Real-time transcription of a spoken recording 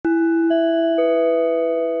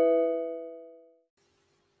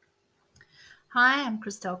Hi, I'm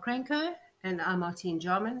Christelle Krenko, And I'm Martine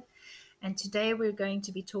Jarman. and today we're going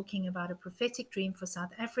to be talking about a prophetic dream for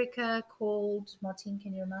South Africa called, Martine,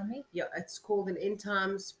 can you remind me? Yeah, it's called an end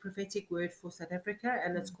times prophetic word for South Africa,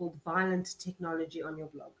 and it's called violent technology on your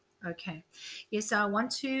blog. Okay. Yes, I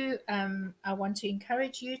want to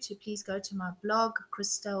encourage you to please go to my blog,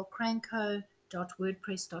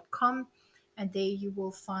 christelcranko.wordpress.com, and there you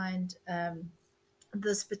will find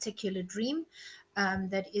this particular dream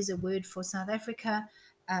that is a word for South Africa.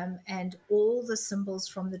 And all the symbols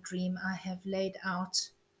from the dream I have laid out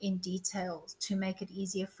in detail to make it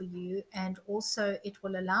easier for you. And also, it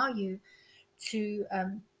will allow you to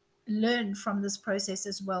learn from this process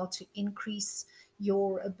as well to increase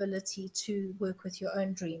your ability to work with your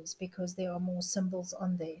own dreams because there are more symbols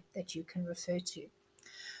on there that you can refer to.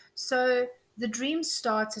 So the dream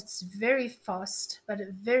starts, it's very fast, but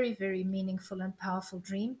a very, very meaningful and powerful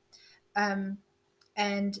dream. Um,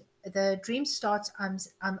 and the dream starts,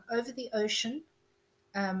 I'm over the ocean,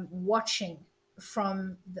 watching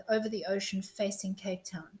from over the ocean facing Cape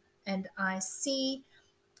Town. And I see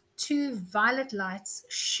two violet lights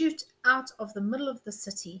shoot out of the middle of the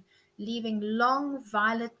city, leaving long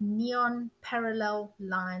violet neon parallel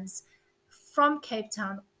lines from Cape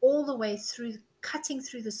Town all the way through, cutting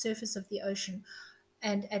through the surface of the ocean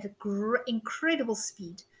and at incredible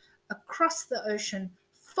speed across the ocean,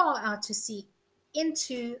 far out to sea,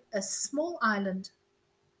 into a small island,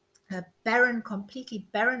 a barren, completely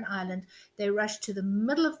barren island. They rush to the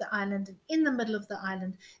middle of the island, and in the middle of the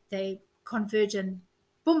island, they converge and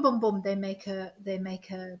boom, boom, boom. They make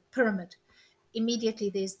a pyramid. Immediately,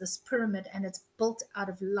 there's this pyramid, and it's built out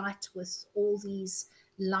of light with all these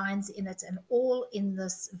lines in it, and all in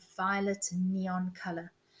this violet neon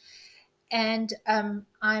color. And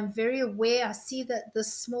I'm very aware. I see that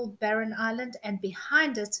this small barren island, and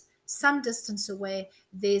behind it, some distance away,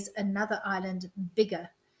 there's another island bigger,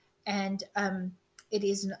 and uh,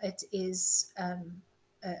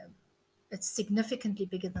 it's significantly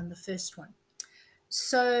bigger than the first one.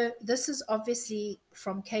 So this is obviously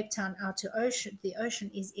from Cape Town out to ocean. The ocean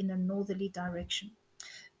is in a northerly direction.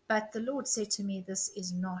 But the Lord said to me, this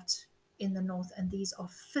is not in the north, and these are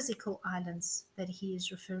physical islands that He is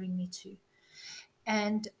referring me to.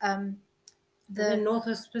 And And the the north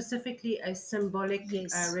is specifically a symbolic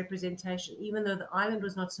yes, representation. Even though the island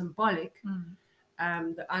was not symbolic,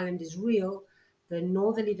 mm, the island is real, the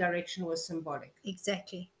northerly direction was symbolic.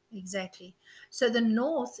 exactly, exactly. So the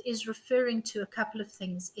north is referring to a couple of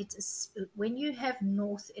things. It is when you have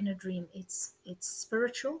north in a dream, it's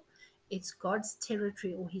spiritual, it's God's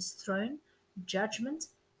territory or His throne, judgment,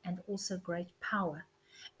 and also great power.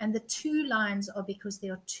 And the two lines are because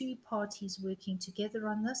there are two parties working together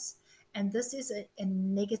on this. And this is a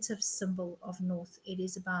negative symbol of North. It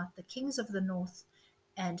is about the kings of the North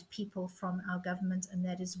and people from our government. And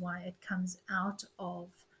that is why it comes out of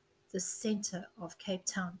the center of Cape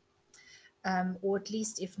Town. Or at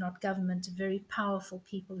least, if not government, very powerful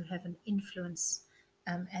people who have an influence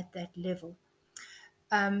at that level.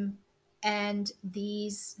 Um, and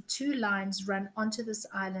these two lines run onto this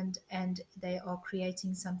island and they are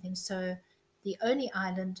creating something. So the only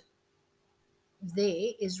island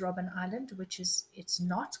there is Robben Island, which is it's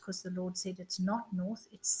not, because the Lord said it's not north,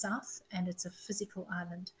 it's south, and it's a physical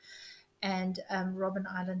island. And Robben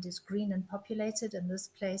Island is green and populated, and this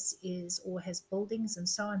place is or has buildings and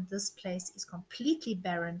so on. This place is completely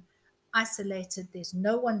barren, isolated. There's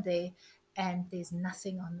no one there, and there's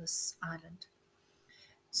nothing on this island.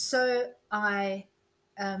 So I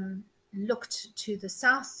looked to the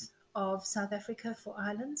south of South Africa for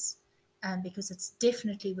islands because it's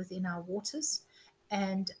definitely within our waters.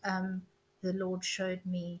 And the Lord showed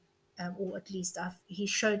me, or at least He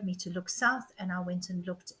showed me to look south, and I went and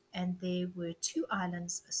looked, and there were two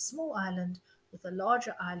islands, a small island with a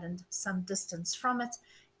larger island some distance from it,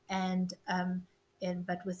 and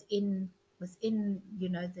but within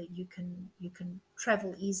that you can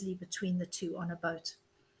travel easily between the two on a boat.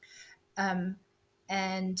 Um,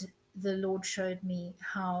 and the Lord showed me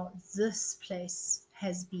how this place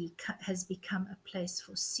has become a place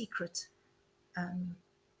for um,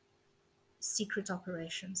 secret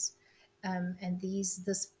operations. And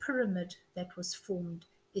this pyramid that was formed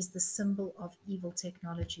is the symbol of evil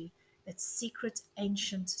technology. It's secret,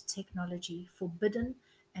 ancient technology, forbidden,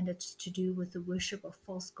 and it's to do with the worship of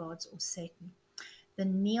false gods or Satan. The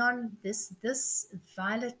neon, this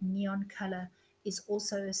violet neon color is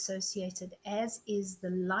also associated, as is the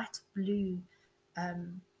light blue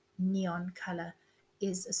um, neon color,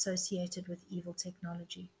 is associated with evil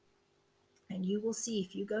technology. And you will see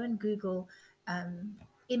if you go and Google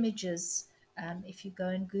images, if you go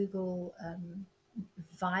and Google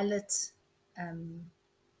violet. um,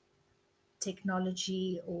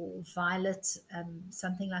 technology or violet,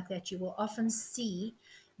 something like that, you will often see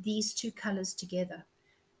these two colors together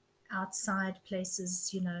outside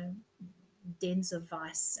places, dens of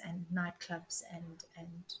vice and nightclubs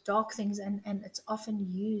and dark things, and it's often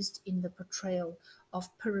used in the portrayal of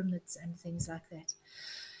pyramids and things like that.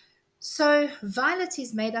 So violet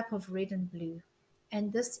is made up of red and blue,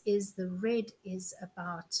 and this is the red is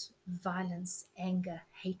about violence, anger,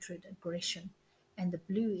 hatred, aggression, and the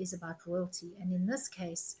blue is about royalty. And in this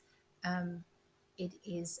case, um, it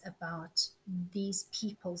is about these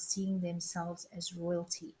people seeing themselves as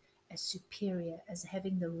royalty, as superior, as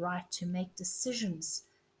having the right to make decisions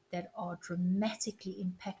that are dramatically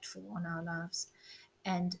impactful on our lives.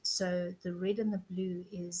 And so the red and the blue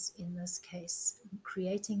is, in this case,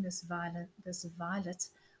 creating this violet,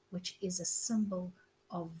 which is a symbol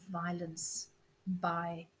of violence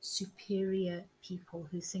by superior people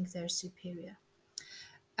who think they're superior.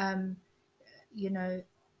 Um, you know,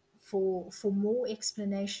 for more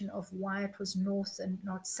explanation of why it was north and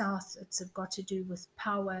not south, it's got to do with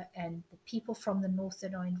power and the people from the north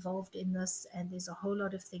that are involved in this. And there's a whole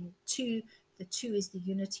lot of things. The two is the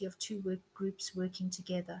unity of two groups working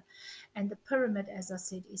together. And the pyramid, as I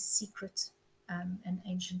said, is secret and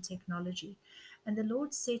ancient technology. And the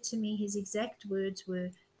Lord said to me, his exact words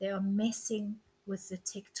were, they are messing with the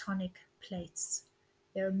tectonic plates.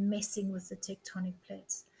 They're messing with the tectonic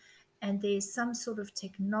plates, and there's some sort of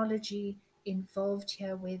technology involved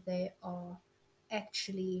here where they are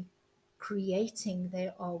actually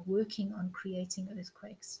they are working on creating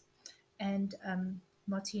earthquakes. And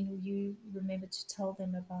Martin, will you remember to tell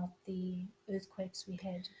them about the earthquakes we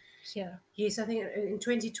had here? Yes, I think in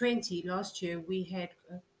 2020, last year, we had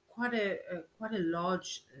quite a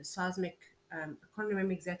large seismic. I can't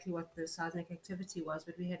remember exactly what the seismic activity was,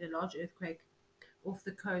 but we had a large earthquake off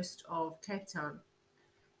the coast of Cape Town,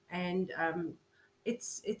 and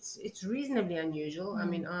it's reasonably unusual. I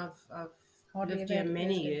mean, I've Hardly lived ever here had an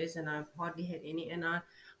many earthquake. years, and I've hardly had any, and I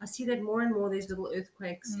see that more and more there's little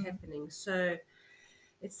earthquakes happening. So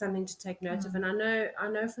it's something to take note of. And I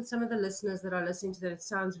know for some of the listeners that are listening to that, it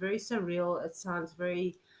sounds very surreal. It sounds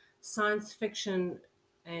very science fiction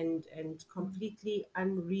and completely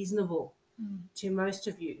unreasonable to most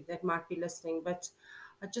of you that might be listening. But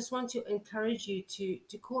I just want to encourage you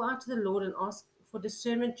to call out to the Lord and ask for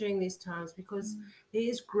discernment during these times, because there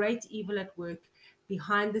is great evil at work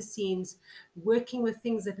behind the scenes, working with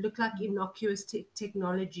things that look like innocuous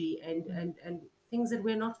technology and things that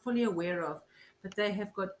we're not fully aware of. But they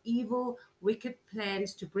have got evil, wicked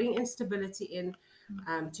plans to bring instability in,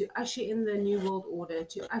 to usher in the new world order,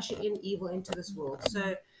 to usher in evil into this world.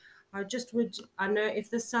 So I know if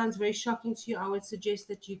this sounds very shocking to you, I would suggest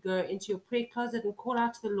that you go into your prayer closet and call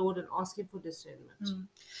out to the Lord and ask Him for discernment.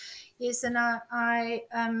 Yes, and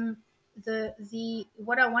the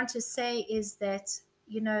what I want to say is that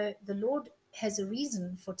the Lord has a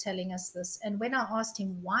reason for telling us this. And when I asked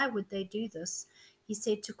him why would they do this, he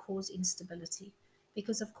said to cause instability,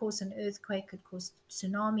 because of course an earthquake could cause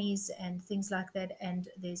tsunamis and things like that, and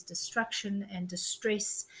there's destruction and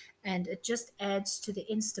distress, and it just adds to the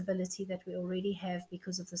instability that we already have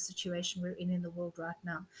because of the situation we're in the world right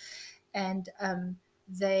now. And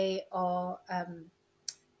they are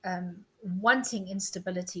wanting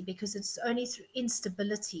instability, because it's only through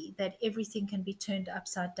instability that everything can be turned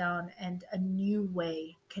upside down and a new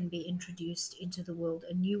way can be introduced into the world,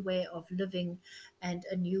 a new way of living and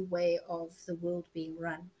a new way of the world being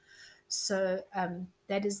run. So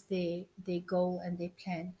that is their goal and their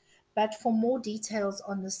plan. But for more details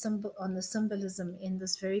on the symbolism in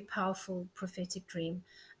this very powerful prophetic dream,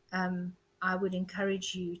 I would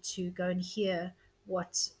encourage you to go and hear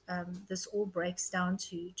what this all breaks down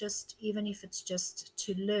to. Just even if it's just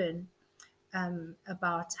to learn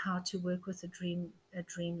about how to work with a dream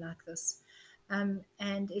like this. And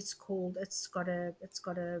it's got a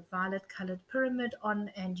violet colored pyramid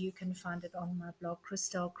on, and you can find it on my blog,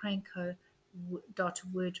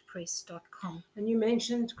 christelcranko.wordpress.com. And you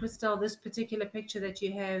mentioned, Christelle, this particular picture that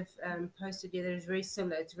you have posted here, that is very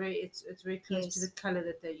similar. It's very close to the Yes, color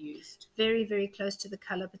that they used. very, very close to the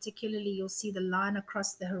color. Particularly, you'll see the line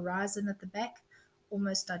across the horizon at the back,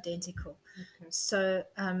 almost identical. Okay. So,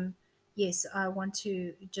 yes, I want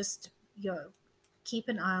to just keep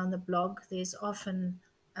an eye on the blog. There's often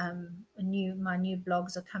my new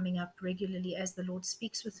blogs are coming up regularly as the Lord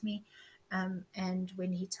speaks with me, and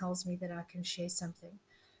when He tells me that I can share something.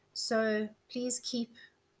 So please keep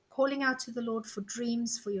calling out to the Lord for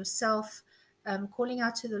dreams for yourself, calling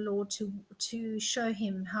out to the Lord to show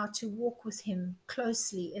Him how to walk with Him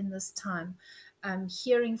closely in this time,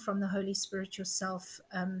 hearing from the Holy Spirit yourself.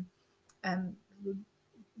 um,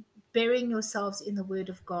 burying yourselves in the Word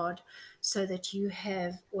of God so that you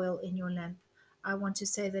have oil in your lamp. I want to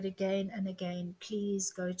say that again and again.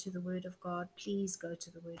 Please go to the Word of God. Please go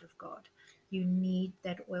to the Word of God. You need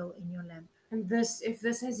that oil in your lamp. And this, if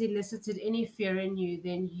this has elicited any fear in you,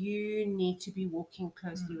 then you need to be walking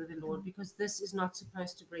closely with the Lord, because this is not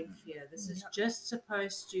supposed to bring fear. This is Yeah. just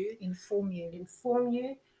supposed to Inform you. inform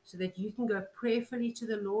you so that you can go prayerfully to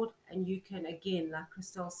the Lord, and you can, again, like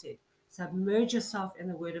Christelle said, submerge yourself in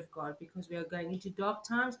the Word of God, because we are going into dark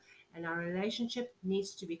times and our relationship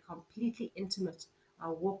needs to be completely intimate.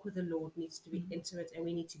 Our walk with the Lord needs to be intimate, and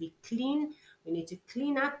we need to be clean. We need to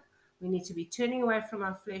clean up. We need to be turning away from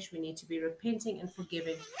our flesh. We need to be repenting and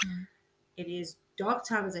forgiving. It is dark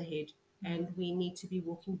times ahead, and we need to be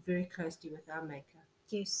walking very closely with our Maker.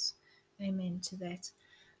 Yes. Amen to that.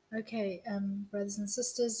 Okay, brothers and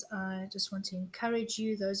sisters, I just want to encourage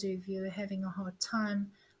you, those of you who are having a hard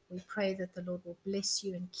time, we pray that the Lord will bless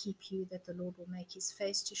you and keep you, that the Lord will make his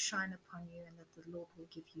face to shine upon you, and that the Lord will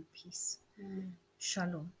give you peace. Amen.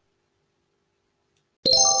 Shalom.